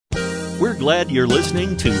We're glad you're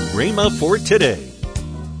listening to Rhema for Today.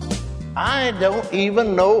 I don't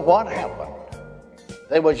even know what happened.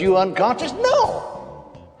 Was you unconscious?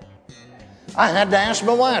 No. I had to ask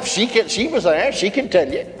my wife. She was there. She can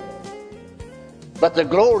tell you. But the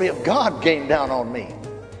glory of God came down on me.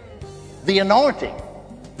 The anointing.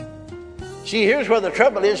 See, here's where the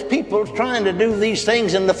trouble is. People trying to do these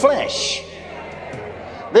things in the flesh.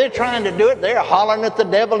 They're trying to do it. They're hollering at the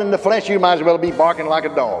devil in the flesh. You might as well be barking like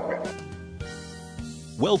a dog.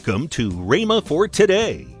 Welcome to Rhema for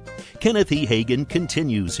Today. Kenneth E. Hagin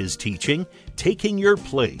continues his teaching, Taking Your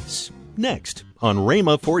Place, next on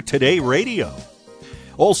Rhema for Today Radio.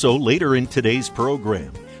 Also, later in today's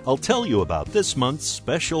program, I'll tell you about this month's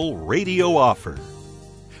special radio offer.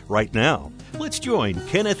 Right now, let's join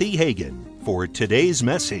Kenneth E. Hagin for today's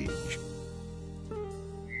message.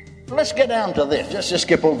 Let's get down to this. Let's just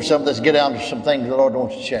skip over some of this, get down to some things the Lord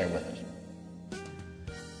wants to share with us.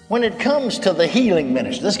 When it comes to the healing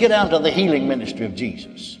ministry, let's get down to the healing ministry of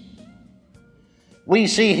Jesus. We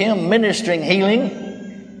see him ministering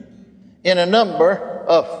healing in a number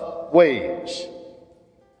of ways.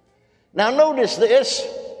 Now notice this,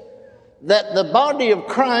 that the body of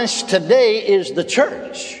Christ today is the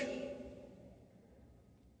church.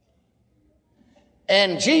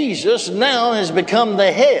 And Jesus now has become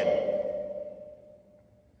the head.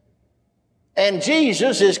 And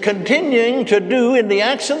Jesus is continuing to do in the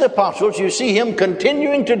Acts of the Apostles, you see him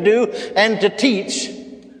continuing to do and to teach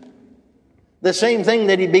the same thing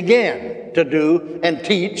that he began to do and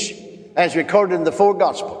teach as recorded in the four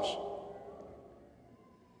Gospels.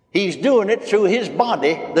 He's doing it through his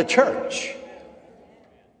body, the church.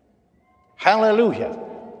 Hallelujah.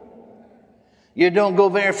 You don't go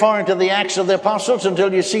very far into the Acts of the Apostles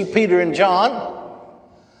until you see Peter and John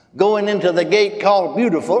going into the gate called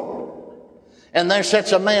Beautiful. And there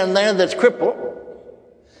sits a man there that's crippled.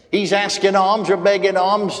 He's asking alms or begging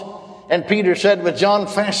alms. And Peter said with John,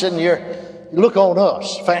 look on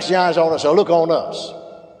us. Fasten your eyes on us or look on us.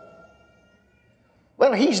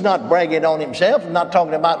 Well, he's not bragging on himself, not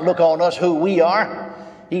talking about look on us who we are.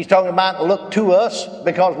 He's talking about look to us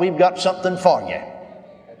because we've got something for you.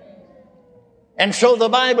 And so the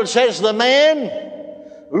Bible says the man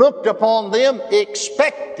looked upon them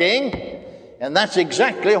expecting, and that's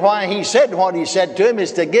exactly why he said what he said to him,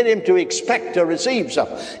 is to get him to expect to receive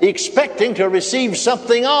something. Expecting to receive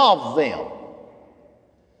something of them.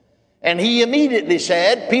 And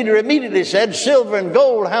Peter immediately said, silver and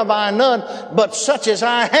gold have I none, but such as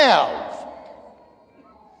I have,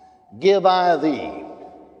 give I thee.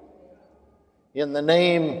 In the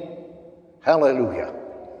name, hallelujah,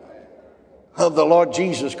 of the Lord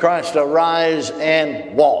Jesus Christ, arise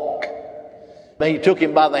and walk. He took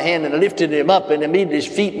him by the hand and lifted him up, and immediately his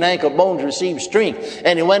feet and ankle bones received strength.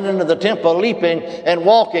 And he went into the temple leaping and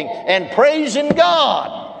walking and praising God.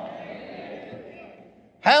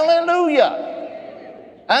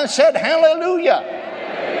 Hallelujah. I said hallelujah.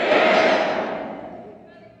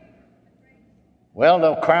 Well,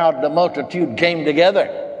 the multitude came together.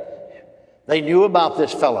 They knew about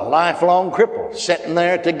this fellow, lifelong cripple, sitting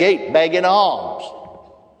there at the gate begging alms.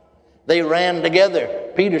 They ran together.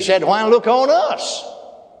 Peter said, why look on us?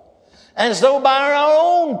 As though by our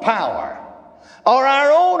own power or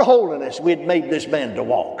our own holiness we'd made this man to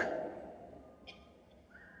walk.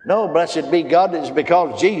 No, blessed be God, it's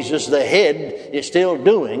because Jesus, the head, is still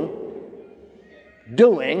doing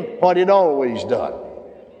what he'd always done.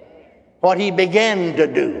 What he began to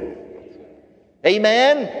do.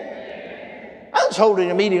 Amen? I was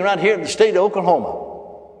holding a meeting right here in the state of Oklahoma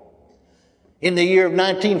in the year of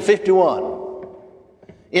 1951.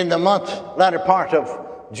 In the latter part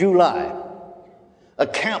of July, a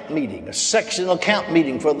camp meeting, a sectional camp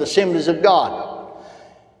meeting for the Assemblies of God.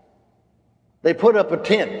 They put up a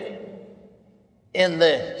tent in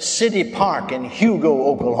the city park in Hugo,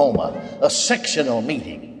 Oklahoma, a sectional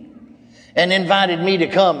meeting, and invited me to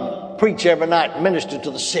come preach every night and minister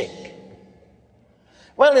to the sick.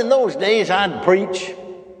 Well, in those days, I'd preach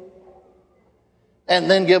and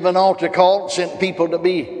then give an altar call, sent people to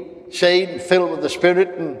be saved and filled with the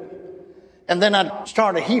Spirit, and then I'd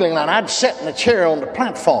start a healing line. I'd sit in a chair on the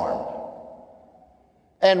platform,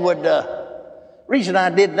 and reason I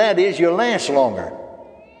did that is you'll last longer.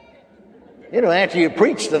 After you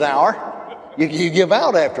preached an hour, you give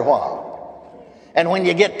out after a while, and when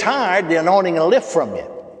you get tired, the anointing will lift from you.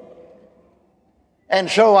 And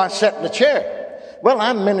so I sat in the chair. Well,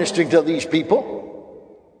 I'm ministering to these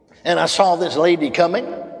people, and I saw this lady coming,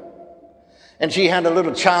 and she had a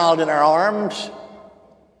little child in her arms.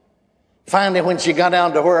 Finally, when she got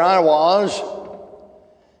down to where I was,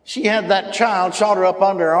 she had that child, shot her up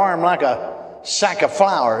under her arm like sack of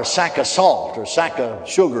flour, a sack of salt, or a sack of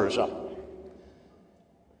sugar or something.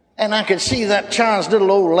 And I could see that child's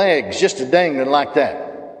little old legs just a-dangling like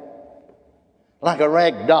that, like a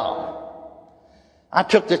rag doll. I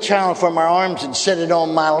took the child from her arms and set it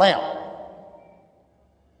on my lap.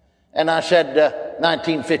 And I said,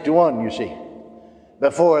 1951, you see,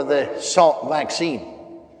 before the Salk vaccine.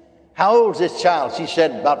 How old is this child? She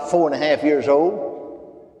said, about 4.5 years old.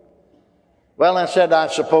 Well, I said, I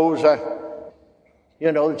suppose,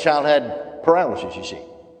 the child had paralysis, you see.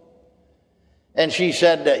 And she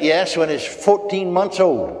said, yes, when he's 14 months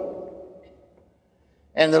old.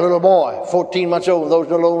 And the little boy, 14 months old, those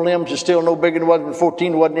little old limbs are still no bigger than it was when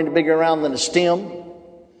 14, wasn't any bigger around than a stem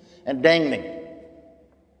and dangling.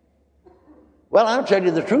 Well, I'll tell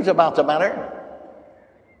you the truth about the matter.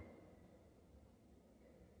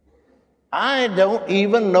 I don't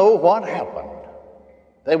even know what happened.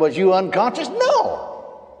 Was you unconscious? No.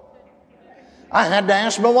 I had to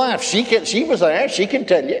ask my wife. She was there. She can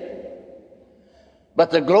tell you.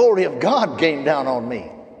 But the glory of God came down on me.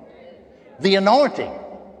 The anointing.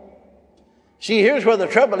 See, here's where the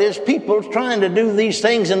trouble is. People trying to do these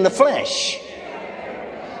things in the flesh.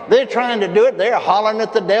 They're trying to do it. They're hollering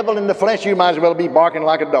at the devil in the flesh. You might as well be barking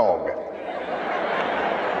like a dog.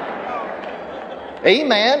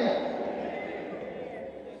 Amen.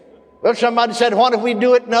 Well, somebody said, what if we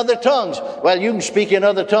do it in other tongues? Well, you can speak in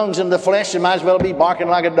other tongues in the flesh. You might as well be barking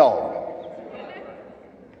like a dog.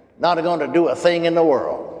 Not going to do a thing in the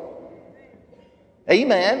world.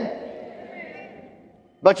 Amen.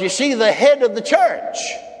 But you see, the head of the church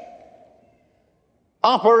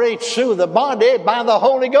operates through the body by the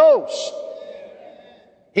Holy Ghost.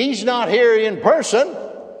 He's not here in person,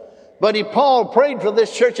 but Paul prayed for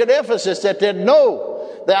this church at Ephesus that they'd know,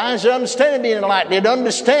 the eyes of understanding being enlightened, they'd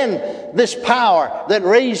understand this power that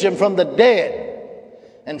raised him from the dead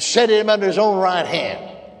and set him under his own right hand.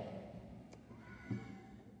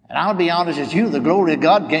 And I'll be honest with you, the glory of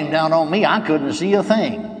God came down on me. I couldn't see a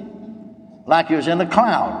thing, like he was in a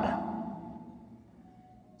cloud.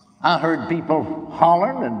 I heard people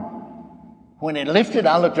hollering, and when it lifted,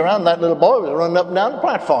 I looked around, that little boy was running up and down the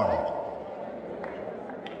platform.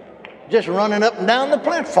 Just running up and down the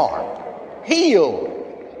platform. Healed.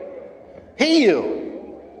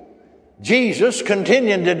 Healed. Jesus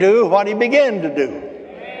continued to do what he began to do.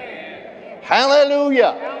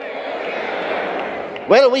 Hallelujah.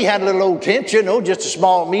 Well, we had a little old tent, just a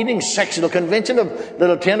small meeting, sectional convention, a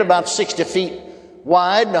little tent about 60 feet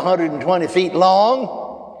wide and 120 feet long.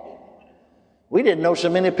 We didn't know so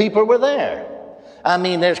many people were there. I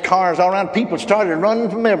mean, there's cars all around. People started running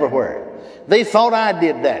from everywhere. They thought I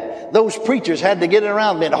did that. Those preachers had to get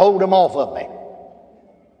around me and hold them off of me.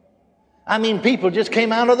 I mean, people just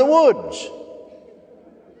came out of the woods.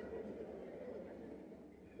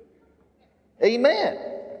 Amen.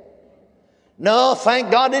 No,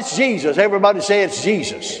 thank God it's Jesus. Everybody say it's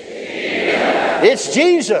Jesus. It's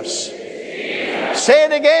Jesus. Say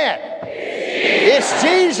it again. It's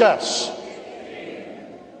Jesus.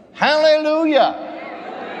 Hallelujah.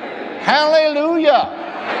 Hallelujah.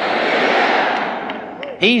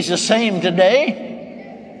 He's the same today.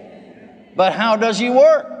 But how does he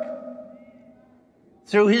work?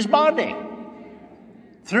 Through his body.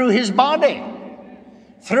 Through his body.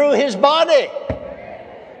 Through his body.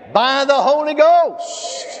 By the Holy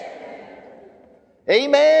Ghost.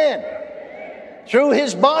 Amen. Through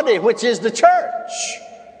his body, which is the church.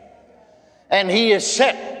 And he is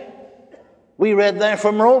set. We read there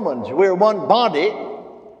from Romans. We're one body.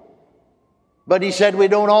 But he said we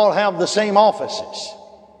don't all have the same offices.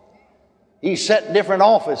 He set different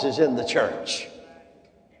offices in the church.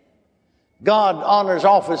 God honors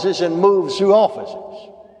offices and moves through offices.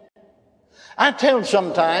 I tell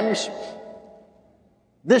sometimes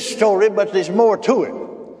this story, but there's more to it.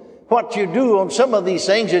 What you do on some of these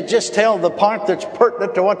things is just tell the part that's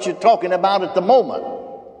pertinent to what you're talking about at the moment.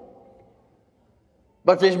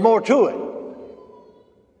 But there's more to it.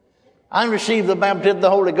 I received the baptism of the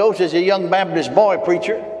Holy Ghost as a young Baptist boy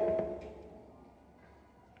preacher,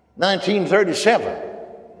 1937.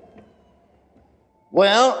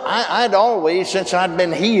 Well, I'd always, since I'd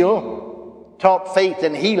been healed, taught faith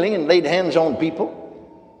and healing and laid hands on people,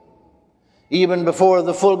 even before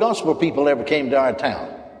the full gospel people ever came to our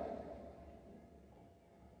town.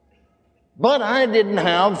 But I didn't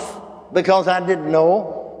have, because I didn't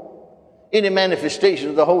know, any manifestation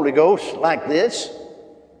of the Holy Ghost like this.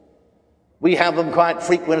 We have them quite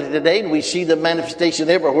frequently today, and we see the manifestation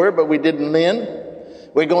everywhere, but we didn't then.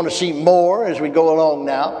 We're going to see more as we go along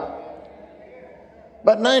now.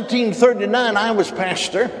 But 1939, I was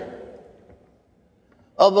pastor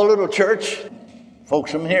of a little church, Folks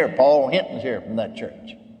from here, Paul Hinton's here from that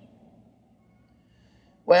church.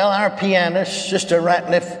 Well, our pianist, Sister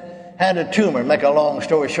Ratliff, had a tumor, make a long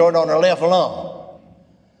story short, on her left lung.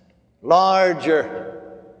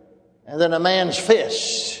 Larger than a man's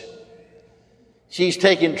fist. She's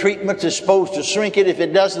taking treatments that's supposed to shrink it. If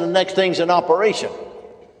it doesn't, the next thing's an operation.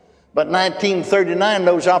 But 1939,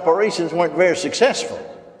 those operations weren't very successful.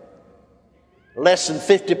 Less than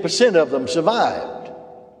 50% of them survived.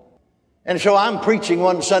 And so I'm preaching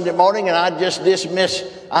one Sunday morning, and I had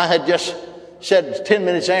just said 10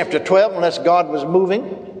 minutes after 12, unless God was moving.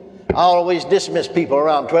 I always dismiss people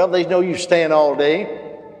around 12. There's no use staying all day.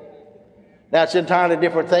 That's an entirely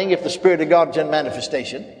different thing if the Spirit of God's in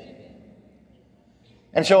manifestation.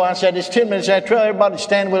 And so I said, it's 10 minutes after 12, everybody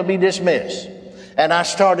stand, we'll be dismissed. And I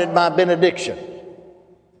started my benediction.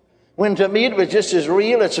 When to me it was just as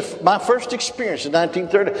real, it's my first experience in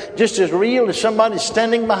 1930, just as real as somebody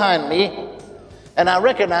standing behind me. And I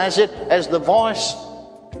recognize it as the voice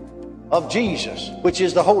of Jesus, which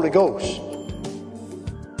is the Holy Ghost,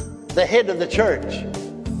 the head of the church.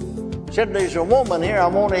 Said, there's a woman here I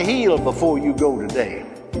want to heal before you go today.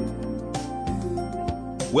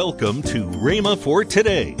 Welcome to Rhema for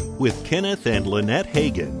Today with Kenneth and Lynette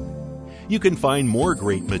Hagin. You can find more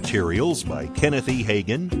great materials by Kenneth E.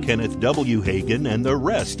 Hagin, Kenneth W. Hagin, and the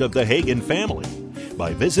rest of the Hagin family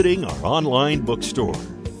by visiting our online bookstore.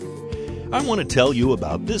 I want to tell you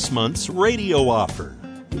about this month's radio offer.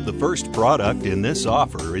 The first product in this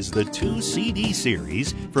offer is the 2 CD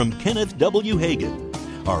series from Kenneth W. Hagin,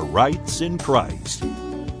 Our Rights in Christ.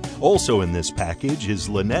 Also in this package is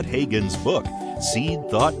Lynette Hagin's book, Seed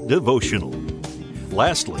Thought Devotional.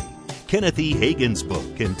 Lastly, Kenneth E. Hagin's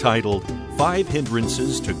book entitled 5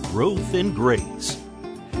 Hindrances to Growth in Grace.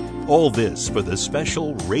 All this for the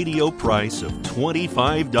special radio price of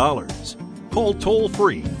 $25. Call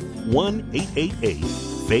toll-free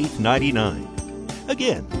 1-888-FAITH-99.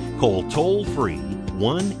 Again, call toll-free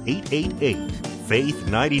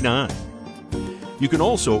 1-888-FAITH-99. You can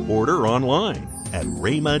also order online at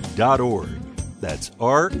rhema.org. That's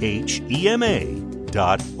RHEMA.org.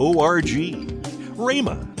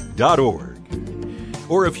 rhema.org.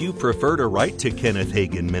 Or if you prefer to write to Kenneth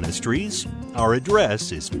Hagin Ministries, our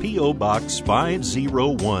address is P.O. Box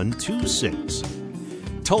 50126,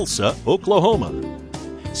 Tulsa, Oklahoma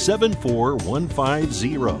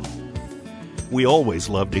 74150. We always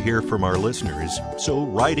love to hear from our listeners, so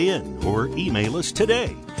write in or email us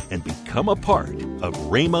today and become a part of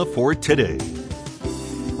Rhema for Today.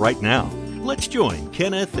 Right now, let's join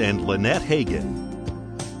Kenneth and Lynette Hagin.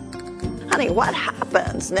 Honey, what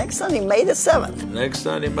happens next Sunday, May the 7th? Next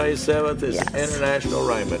Sunday, May 7th is International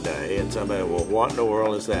Rhema Day. And somebody, well, what in the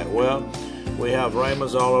world is that? Well, we have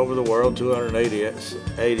Rhemas all over the world,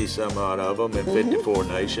 280 some odd of them in 54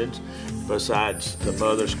 nations, besides the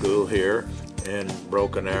mother school here in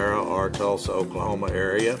Broken Arrow or Tulsa, Oklahoma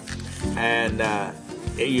area. And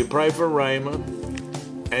you pray for Rhema,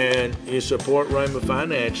 and you support Rhema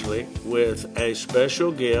financially with a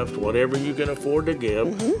special gift, whatever you can afford to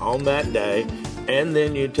give on that day. And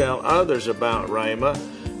then you tell others about Rhema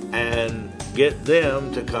and get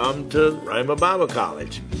them to come to Rhema Bible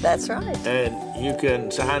College. That's right. And you can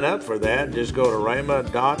sign up for that. Just go to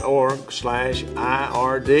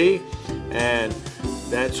rhema.org/IRD. And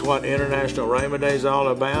that's what International Rhema Day is all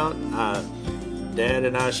about. Dad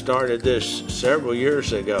and I started this several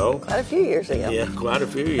years ago. Quite a few years ago. Yeah, quite a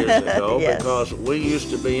few years ago. Yes. Because we used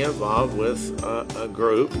to be involved with a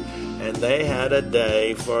group, and they had a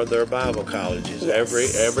day for their Bible colleges.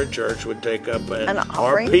 Yes. Every church would take up, and An our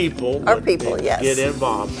offering. people would Yes. get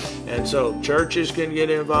involved. And so churches can get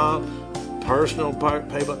involved, personal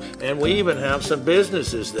people, and we even have some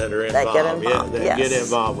businesses that are involved. That get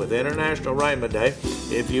involved with International Rhema Day.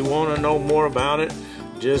 If you want to know more about it,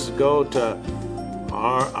 just go to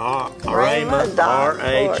rhema.org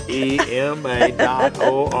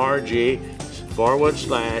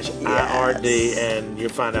 /IRD, and you'll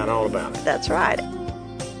find out all about it. That's right.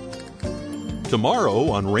 Tomorrow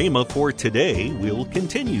on Rhema for Today, we'll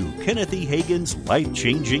continue Kenneth E. Hagin's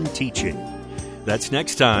life-changing teaching. That's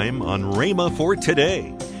next time on Rhema for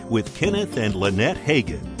Today with Kenneth and Lynette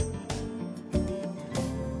Hagin.